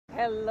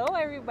Hello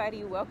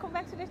everybody, welcome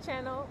back to the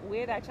channel.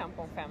 We're the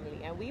Acheampong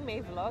family and we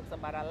make vlogs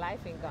about our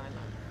life in Ghana.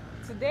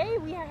 Today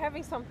we are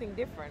having something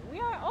different. We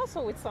are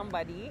also with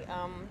somebody,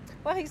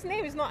 well, his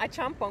name is not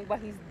Acheampong,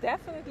 but he's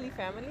definitely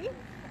family,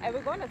 and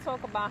we're going to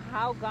talk about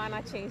how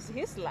Ghana changed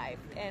his life.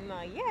 And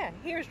yeah,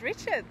 here's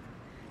Richard.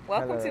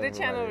 Welcome Hello, to the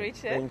channel,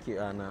 everybody. Richard. Thank you,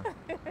 Anna.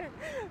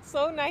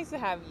 So nice to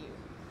have you.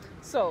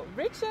 So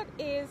Richard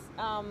is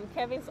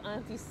Kevin's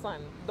auntie's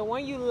son, the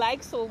one you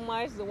like so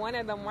much, the one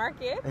at the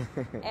market.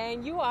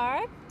 And you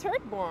are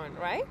third born,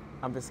 right?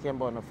 I'm the second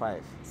born of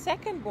 5.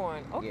 Second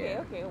born. Okay,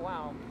 Yeah. okay,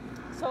 wow.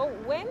 So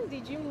when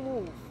did you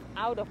move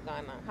out of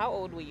Ghana? How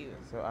old were you?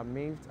 So I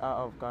moved out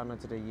of Ghana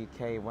to the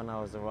UK when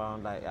I was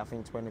around, like, I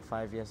think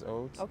 25 years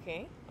old.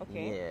 Okay,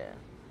 okay. Yeah.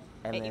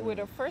 And you then, were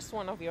the first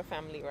one of your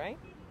family, right?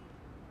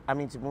 I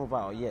mean, to move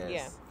out, yes.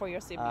 Yeah, for your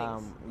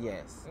siblings.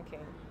 Yes. Okay.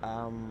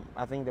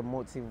 I think the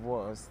motive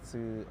was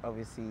to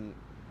obviously,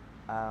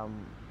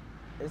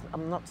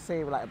 I'm not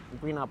saying like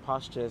greener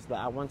pastures, but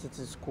I wanted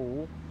to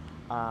school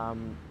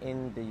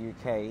in the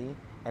UK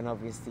and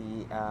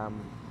obviously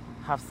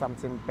have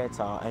something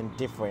better and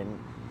different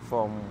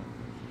from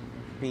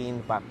being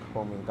back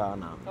home in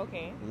Ghana.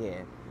 Okay.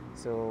 Yeah.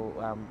 So,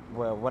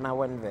 well, when I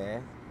went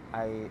there,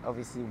 I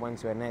obviously went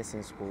to a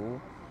nursing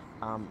school.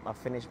 I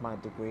finished my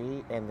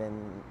degree and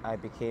then I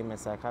became a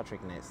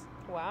psychiatric nurse.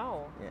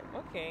 Wow. Yeah.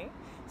 Okay.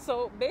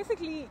 So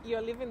basically,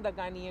 you're living the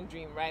Ghanaian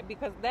dream, right?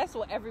 Because that's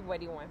what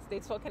everybody wants. They're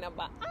talking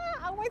about,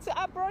 I went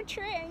to abroad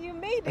trade and you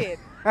made it.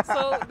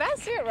 So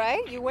that's it,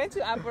 right? You went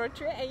to abroad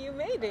trade and you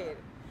made it.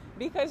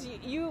 Because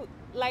you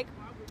like,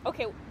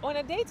 okay, on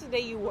a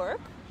day-to-day you work,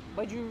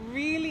 but you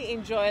really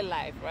enjoy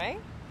life, right?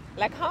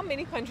 Like, how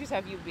many countries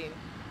have you been?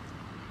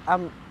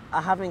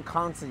 I haven't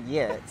counted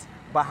yet.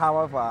 But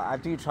however, I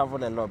do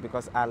travel a lot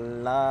because I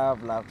love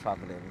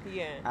traveling.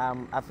 Yeah.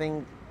 I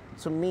think,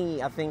 to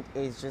me, I think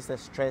it's just a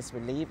stress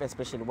relief,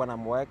 especially when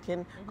I'm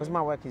working, because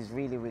my work is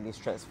really, really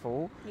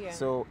stressful. Yeah.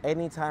 So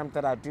anytime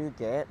that I do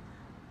get,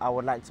 I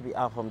would like to be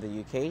out from the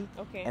UK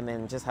and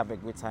then just have a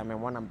good time.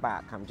 And when I'm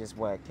back, I'm just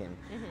working.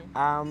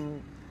 I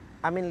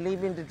mean,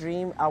 living the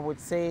dream, I would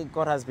say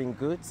God has been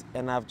good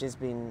and I've just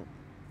been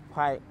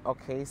quite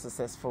okay,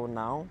 successful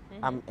now.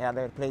 I'm at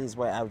a place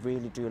where I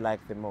really do like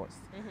the most.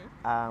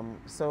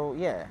 So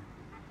yeah.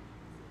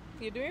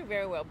 You're doing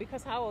very well,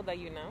 because how old are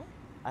you now?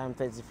 I'm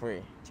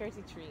 33.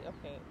 33,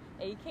 okay.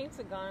 And you came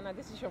to Ghana,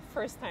 this is your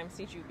first time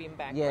since you've been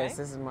back, Yes, right?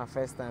 this is my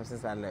first time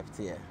since I left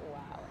here.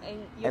 Wow. And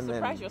you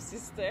surprised your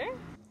sister?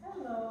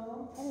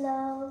 Hello.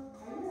 Hello.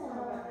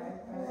 Hello.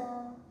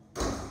 Hello.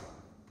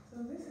 So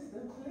this is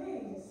the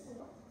place.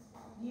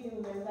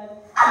 You and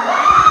that.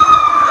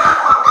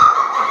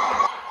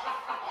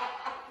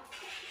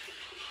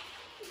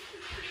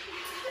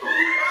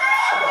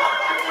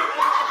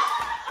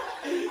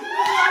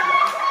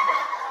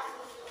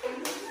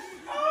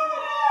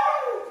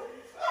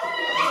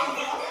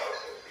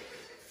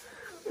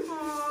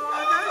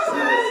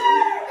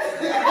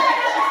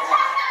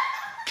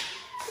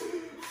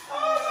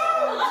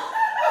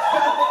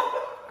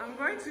 I'm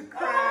going to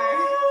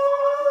cry.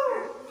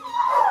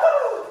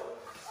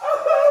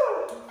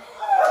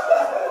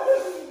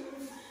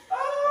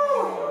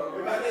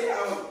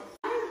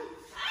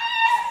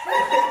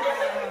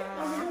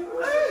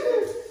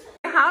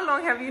 How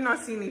long have you not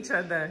seen each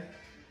other?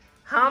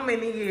 How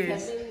many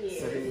years?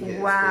 7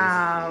 years.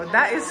 Wow,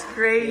 that is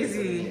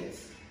crazy.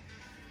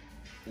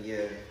 Yeah,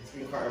 it's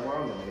been quite a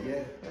while now,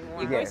 yeah.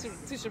 You're going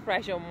to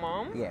surprise your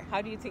mom? Yeah.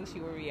 How do you think she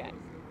will react?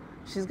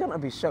 She's gonna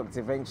be shocked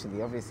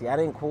eventually, obviously. I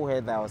didn't call her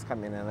that I was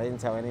coming and I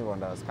didn't tell anyone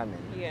that I was coming.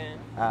 Yeah.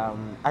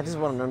 I just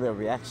want to know the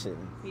reaction.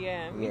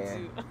 Yeah, me Yeah.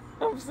 too.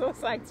 I'm so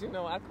psyched to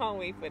know. I can't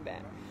wait for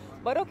that.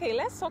 But okay,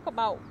 let's talk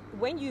about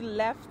when you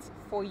left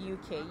for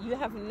UK. You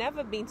have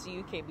never been to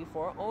UK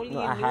before, only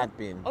No, in I had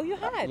been. Oh, you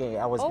had?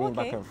 Yeah, I was being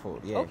okay. back and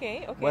forth. Yeah.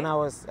 Okay, okay. When I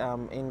was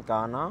in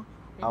Ghana,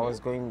 I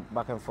was going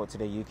back and forth to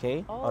the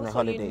UK on the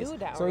so you holidays. knew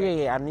that So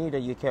already? yeah, I knew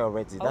the UK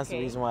already. That's the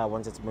Okay. reason why I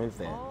wanted to move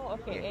there. Oh,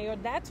 okay. Yeah. And your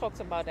dad talks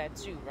about that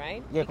too,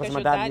 right? Yeah, 'cause my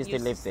your dad used to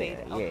live stay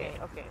there. Okay,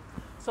 Yeah. okay.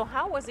 So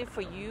how was it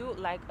for you,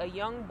 like a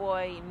young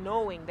boy,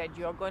 knowing that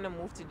you're going to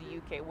move to the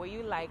UK? Were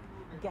you like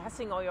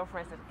gassing all your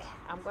friends that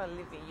I'm going to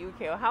live in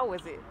UK, or how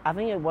was it? I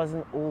think it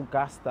wasn't all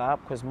gassed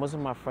up because most of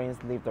my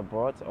friends lived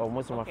abroad, or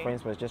most of my Okay.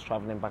 friends was just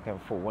traveling back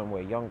and forth when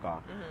we were younger.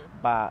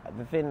 But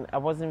the thing, I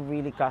wasn't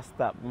really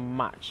gassed up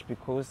much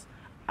because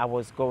I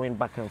was going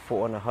back and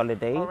forth on a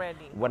holiday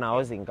Already, when I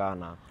was in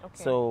Ghana.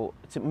 Okay. So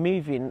to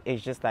moving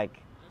is just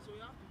like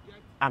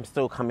I'm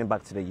still coming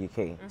back to the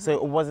UK. So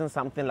it wasn't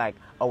something like,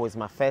 oh, it's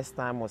my first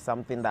time or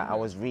something that I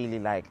was really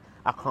like,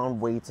 I can't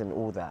wait and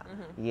all that.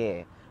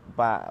 Yeah.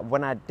 But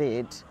when I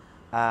did,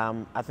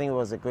 I think it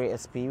was a great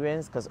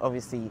experience because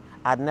obviously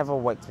I'd never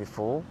worked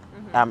before.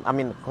 I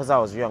mean, because I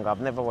was young,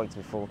 I've never worked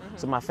before.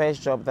 So my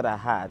first job that I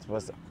had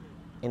was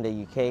in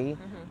the UK,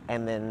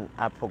 and then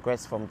I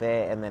progressed from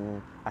there, and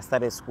then I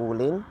started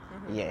schooling.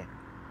 Yeah.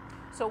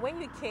 So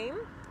when you came,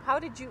 how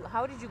did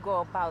you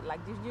go about?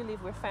 Like, did you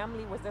live with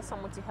family? Was there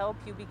someone to help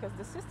you? Because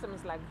the system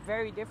is like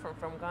very different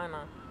from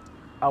Ghana.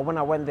 When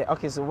I went there,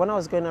 okay, so when I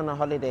was going on a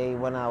holiday,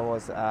 when I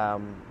was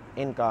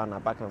in Ghana,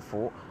 back and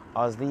forth,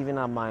 I was living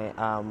at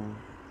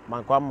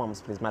my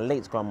grandmom's place, my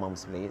late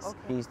grandmom's place. Okay.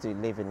 She used to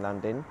live in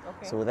London,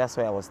 Okay. so that's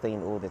where I was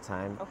staying all the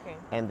time. Okay.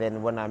 And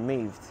then when I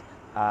moved,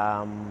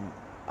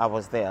 I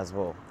was there as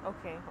well.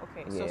 Okay.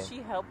 Yeah. So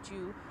she helped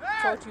you,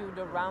 taught you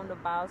the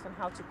roundabouts and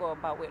how to go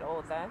about with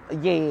all that. Yeah.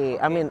 Okay.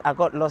 I mean, I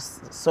got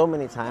lost so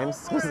many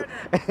times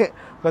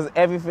because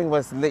everything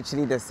was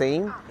literally the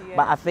same. Yeah.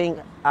 But I think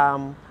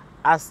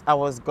as I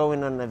was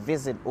going on a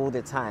visit all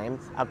the time,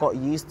 I got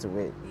used to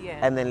it. Yeah.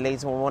 And then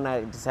later on, when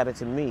I decided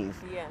to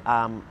move,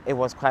 Yeah. it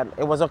was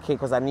okay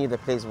because I knew the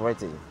place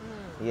already.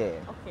 Yeah.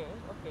 Okay.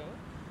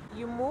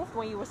 You moved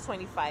when you was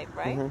 25,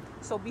 right? Mm-hmm.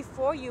 So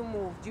before you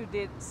moved, you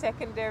did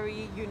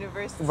secondary,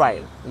 university,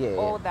 Right, yeah,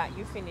 all yeah. that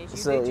you finished. You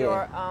So, did yeah.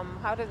 your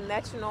how do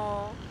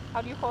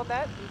you call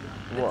that?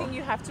 The What? thing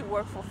you have to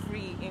work for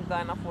free in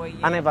Ghana for a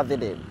year. I never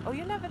did it. Oh,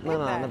 you never did No,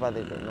 that? I never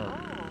did it. No.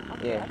 Oh,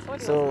 okay. Yeah. I thought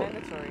it So- was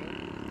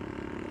mandatory.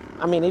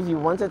 I mean, if you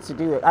wanted to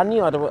do it, I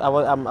knew I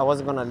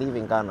wasn't going to live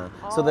in Ghana.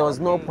 So there was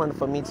no okay. point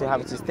for me to So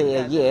have you to could stay do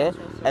a that year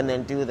national and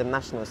then do the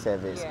national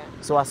service. Yeah.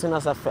 So as soon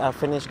as I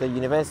finished the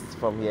university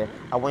from here,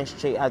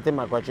 I did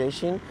my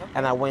graduation,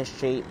 and I went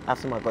straight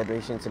after my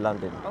graduation to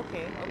London.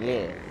 Okay.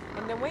 Yeah.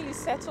 And then when you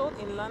settled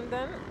in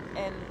London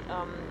and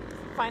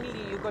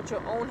finally you got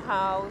your own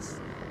house,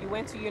 you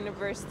went to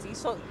university.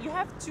 So you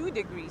have 2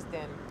 degrees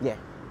then. Yeah.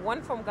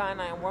 One from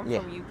Ghana and one Yeah.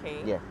 from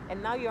UK. Yeah.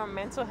 And now you're a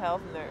mental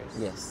health nurse.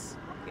 Yes.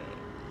 Okay.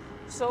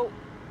 So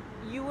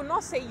you will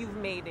not say you've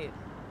made it,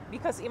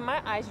 because in my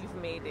eyes you've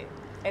made it.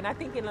 And I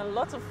think in a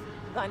lot of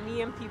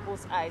Ghanaian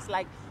people's eyes,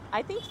 like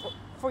I think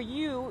for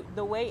you,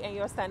 the way and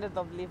your standard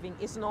of living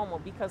is normal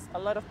because a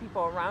lot of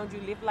people around you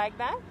live like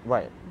that.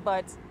 Right.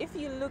 But if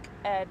you look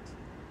at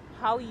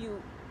how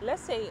you,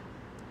 let's say,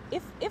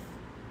 if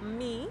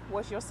me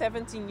was your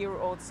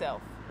 17-year-old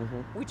self,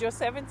 with your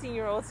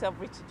 17-year-old self,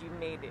 Richard, you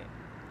made it.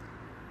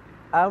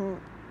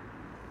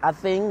 I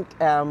think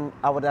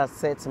I would have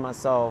said to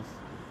myself,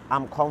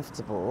 I'm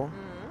comfortable,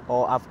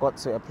 or I've got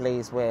to a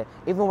place where,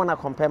 even when I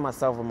compare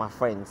myself with my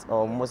friends,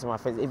 or most of my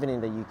friends, even in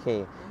the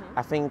UK,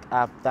 I think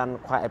I've done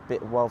quite a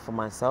bit well for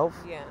myself,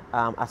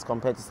 as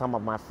compared to some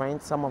of my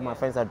friends. Some of my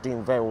friends are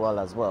doing very well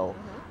as well.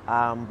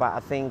 But I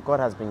think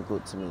God has been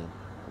good to me,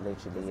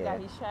 literally. This Yeah.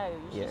 guy, he's shy.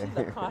 You should Yeah.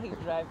 see the car he's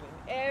driving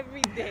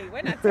every day.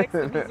 When I text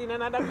him, he's in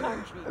another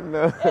country.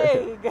 No.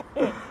 Hey,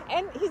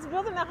 and he's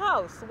building a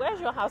house.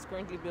 Where's your house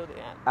currently building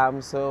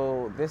at?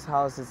 So this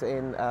house is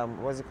in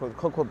what's it called?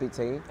 Coco Beach.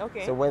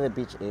 Okay. So where the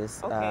beach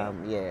is. Okay.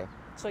 Yeah.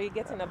 So you're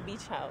getting a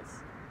beach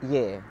house.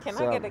 Yeah. Can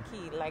so, I get a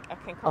key? Like I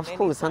can come. Of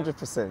course, anytime?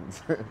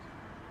 100%.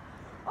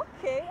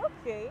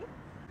 Okay.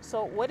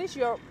 So what is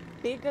your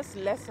biggest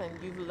lesson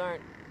you've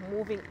learned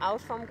moving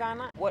out from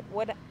Ghana? What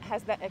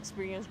has that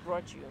experience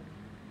brought you?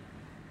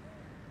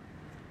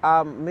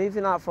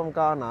 Moving out from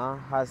Ghana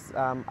has,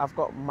 I've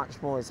got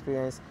much more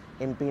experience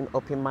in being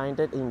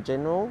open-minded in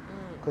general,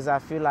 because I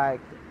feel like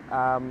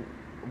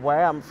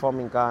where I'm from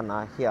in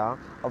Ghana here,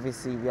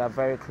 obviously we are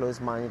very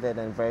close-minded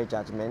and very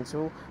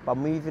judgmental, but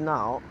moving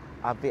out,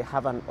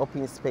 have an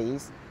open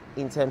space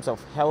in terms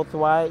of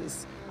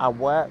health-wise, at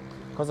work,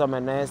 because I'm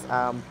a nurse,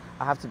 I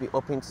have to be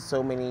open to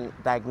so many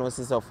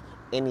diagnoses of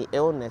any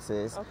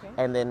illnesses,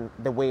 and then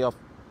the way of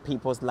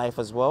people's life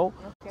as well.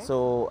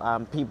 So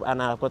people,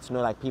 and I've got to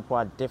know like people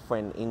are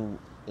different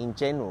in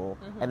general,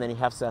 and then you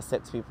have to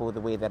accept people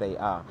the way that they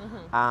are.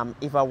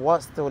 If I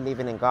was still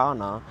living in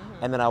Ghana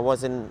and then I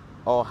wasn't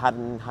or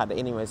hadn't had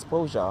any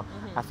exposure,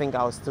 I think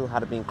I would still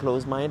have been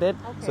closed-minded.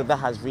 So that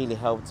has really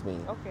helped me.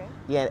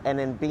 Yeah, and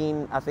then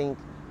being, I think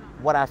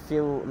what I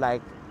feel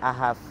like I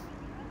have,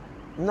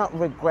 not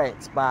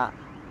regret, but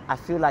I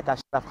feel like I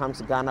should have come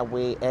to Ghana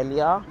way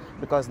earlier,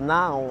 because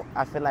now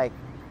I feel like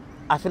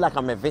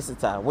I'm a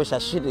visitor, which I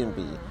shouldn't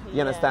be.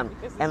 You understand?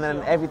 And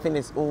then everything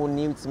is all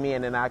new to me,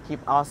 and then I keep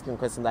asking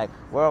questions like,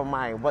 where am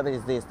I? What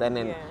is this? And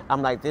then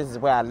I'm like, this is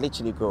where I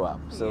literally grew up.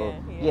 So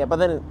but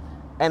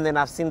then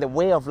I've seen the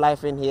way of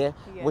life in here,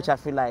 which I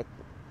feel like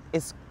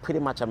is pretty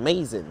much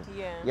amazing.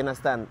 You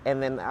understand?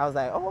 And then I was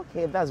like, oh,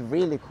 okay, that's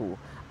really cool.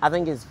 I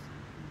think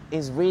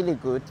it's really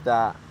good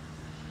that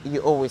you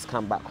always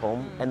come back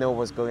home and know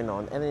what's going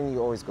on, and then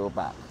you always go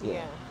back.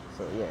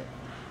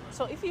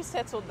 So if you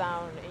settle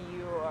down and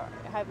you are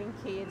having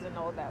kids and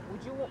all that,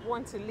 would you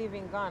want to live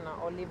in Ghana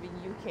or live in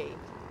UK?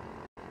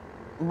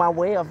 My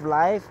way of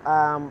life,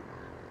 I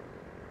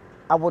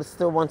would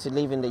still want to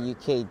live in the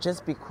UK,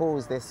 just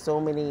because there's so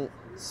many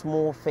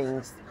small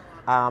things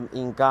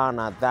in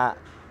Ghana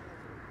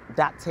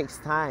that takes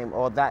time,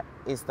 or that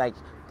is like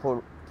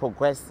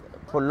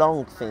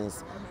prolonged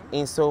things.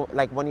 And so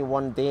like when you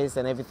want this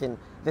and everything,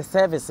 the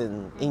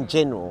servicing in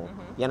general,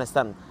 you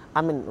understand?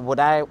 I mean, would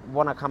I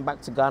want to come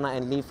back to Ghana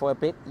and live for a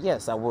bit?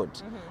 Yes, I would.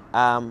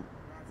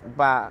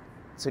 But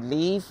to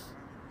leave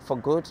for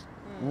good,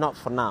 Not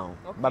for now,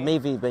 but Okay.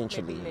 maybe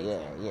eventually. Maybe Yeah,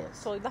 later. yes.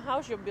 So the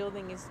house you're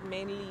building is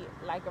mainly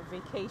like a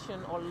vacation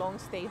or long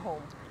stay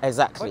home,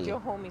 Exactly. but your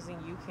home is in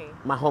UK.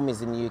 My home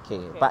is in the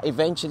UK, but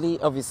eventually,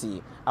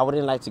 obviously, I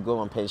wouldn't like to go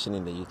on pension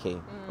in the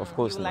UK. Of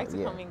course You would not. like to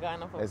yeah. come in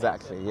Ghana for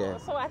Exactly. pension. Yeah.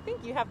 Oh, so I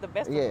think you have the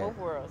best Yeah. of both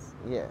worlds.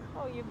 Yeah.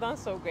 Oh, you've done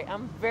so great.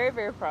 I'm very,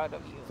 very proud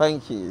of you.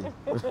 Thank you.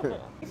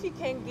 If you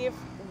can give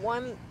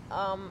one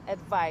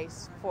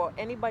advice for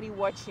anybody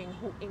watching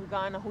who in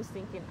Ghana who's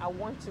thinking, I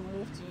want to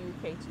move to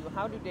UK too,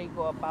 how do they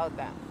go about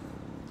that?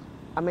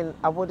 I mean,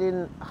 I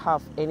wouldn't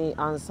have any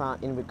answer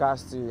in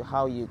regards to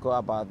how you go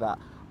about that.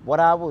 What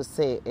I would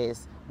say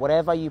is,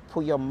 whatever you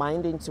put your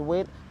mind into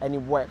it and you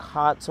work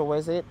hard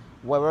towards it,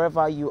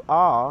 wherever you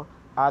are,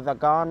 either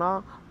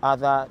Ghana,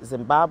 either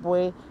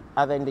Zimbabwe,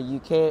 either in the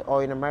UK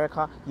or in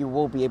America, you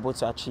will be able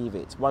to achieve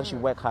it once you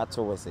work hard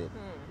towards it.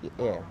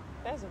 Yeah.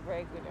 That's a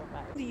very good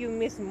advice. What do you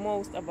miss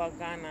most about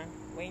Ghana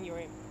when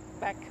you're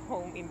back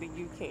home in the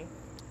UK?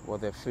 Well,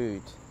 the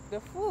food. The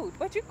food.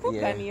 But you cook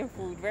Yeah. Ghanaian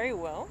food very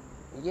well.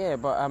 Yeah,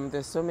 but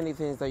there's so many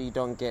things that you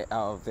don't get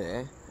out of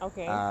there.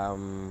 Okay.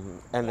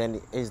 And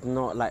then it's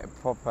not like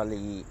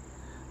properly,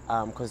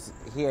 because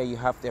here you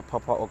have the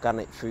proper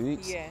organic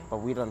foods, Yeah. but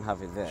we don't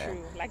have it there. True.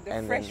 Like the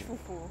And fresh then-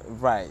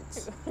 fufu.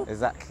 Right,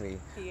 exactly.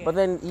 Yeah. But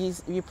then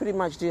you pretty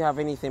much do have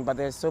anything, but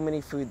there's so many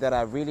food that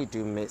I really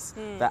do miss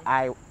that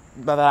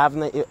I've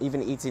not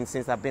even eaten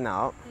since I've been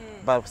out.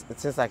 But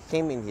since I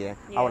came in here,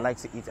 I would Yeah. like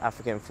to eat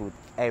African food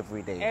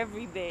every day.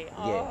 Every day.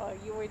 Oh, Yeah.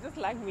 you were just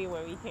like me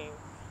when we came.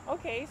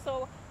 Okay,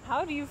 so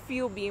how do you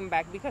feel being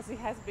back? Because it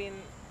has been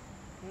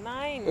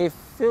 9. It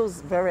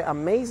feels very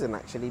amazing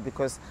actually,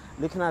 because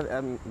looking at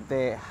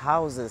the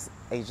houses,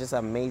 it just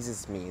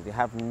amazes me. They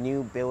have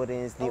new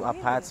buildings, new really?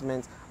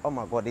 apartments. Oh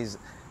my God,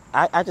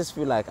 I just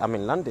feel like I'm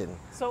in London.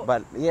 So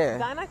but yeah,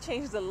 Ghana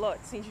changed a lot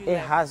since you it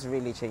left. has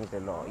really changed a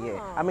lot. Yeah,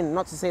 Oh. I mean,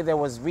 not to say there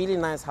was really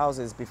nice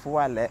houses before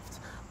I left,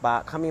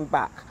 but coming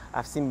back,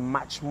 I've seen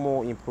much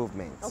more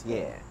improvements.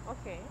 Okay. Yeah.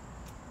 Okay.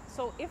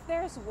 So if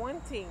there's one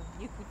thing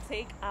you could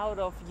take out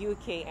of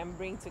UK and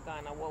bring to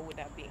Ghana, what would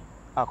that be?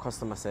 Our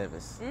customer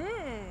service.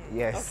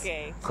 Yes.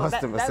 Okay. So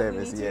Customer that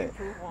service. we need to Yeah.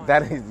 improve on.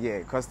 That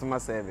is customer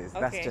service.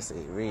 That's Okay. just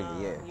it. Really.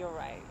 Yeah. You're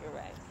right. You're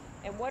right.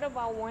 And what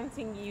about one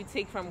thing you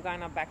take from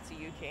Ghana back to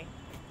UK?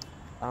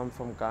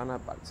 From Ghana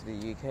back to the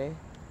UK.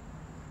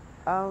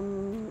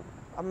 I'm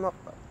not.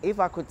 If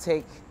I could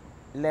take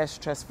less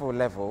stressful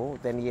level,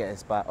 then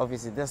yes. But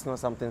obviously, that's not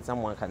something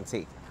someone can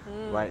take,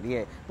 right?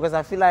 Yeah. Because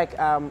I feel like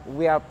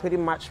we are pretty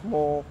much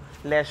more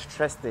less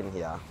stressed in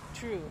here.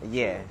 True.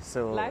 Yeah. true.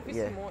 So Life is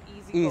yeah. more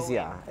easy.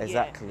 Easier. going.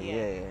 Exactly.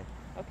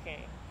 Yeah. Okay.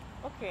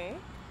 Okay.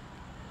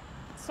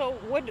 So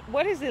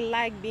what is it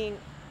like being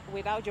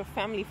without your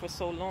family for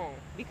so long?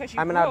 Because you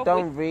I mean, grew I up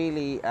don't with-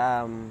 really.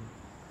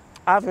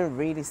 I haven't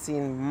really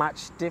seen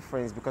much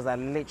difference because I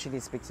literally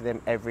speak to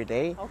them every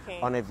day Okay.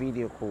 on a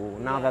video call.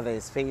 Now Yeah. that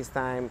there's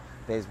FaceTime,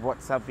 there's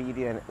WhatsApp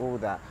video and all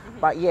that.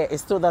 But yeah, it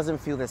still doesn't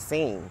feel the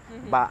same.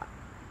 But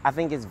I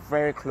think it's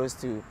very close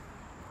to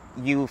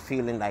you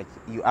feeling like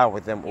you are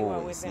with them You always.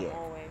 are with them yeah.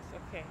 always.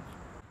 Okay.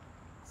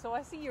 So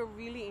I see you're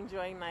really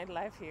enjoying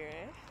nightlife here,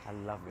 eh? I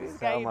love This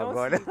it. guy, Oh you my don't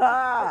God. sleep.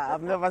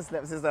 I've never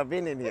slept since I've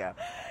been in here.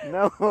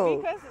 No.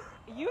 Because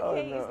UK Oh, no,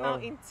 is now oh.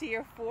 in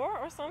tier 4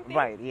 or something.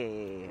 Right,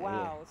 yeah.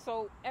 Wow.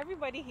 So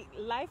everybody,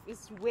 life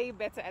is way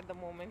better at the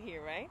moment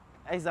here, right?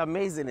 It's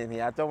amazing in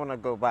here. I don't want to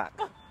go back.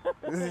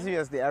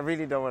 Seriously, I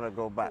really don't want to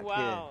go back.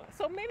 Wow. Yeah.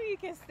 So maybe you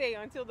can stay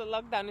until the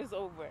lockdown is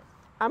over.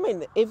 I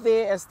mean, if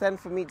they extend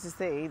for me to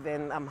stay,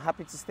 then I'm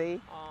happy to stay.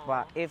 Oh.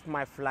 But if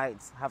my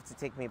flights have to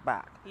take me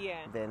back, Yeah.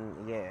 then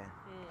yeah.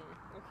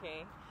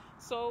 Okay.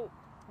 So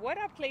what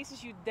are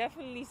places you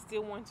definitely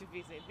still want to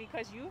visit?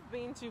 Because you've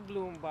been to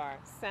Bloom Bar,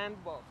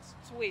 Sandbox,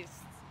 Twist,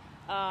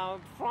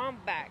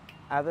 Front Back,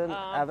 I don't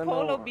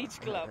Polo know. Beach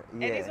Club.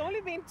 Yeah. And it's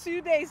only been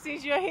 2 days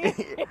since you're here.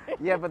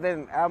 Yeah, but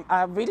then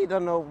I really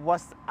don't know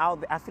what's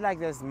out there. I feel like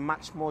there's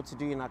much more to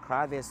do in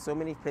Accra. There's so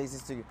many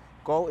places to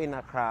go in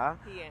Accra.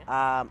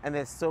 Yeah. And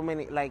there's so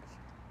many, like,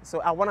 so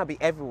I want to be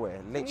everywhere,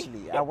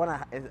 literally. I want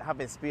to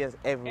have experience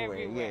everywhere.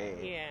 Everywhere.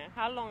 Yeah. Yeah.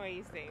 How long are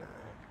you staying?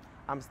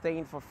 I'm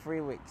staying for 3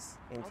 weeks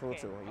in Okay,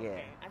 total. Yeah.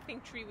 okay. I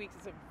think 3 weeks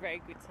is a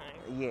very good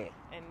time. Yeah.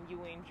 And you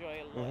will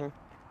enjoy a lot.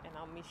 And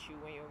I'll miss you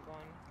when you're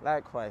gone.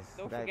 Likewise.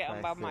 Don't forget likewise,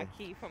 about my yeah.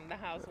 key from the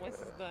house once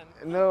it's done.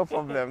 No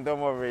problem. Don't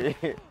worry.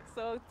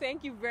 So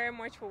thank you very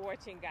much for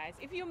watching, guys.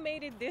 If you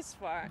made it this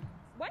far,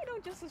 why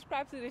don't you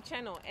subscribe to the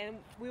channel, and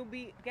we'll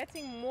be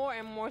getting more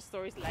and more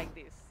stories like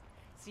this.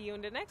 See you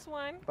in the next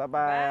one. Bye-bye.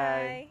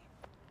 Bye.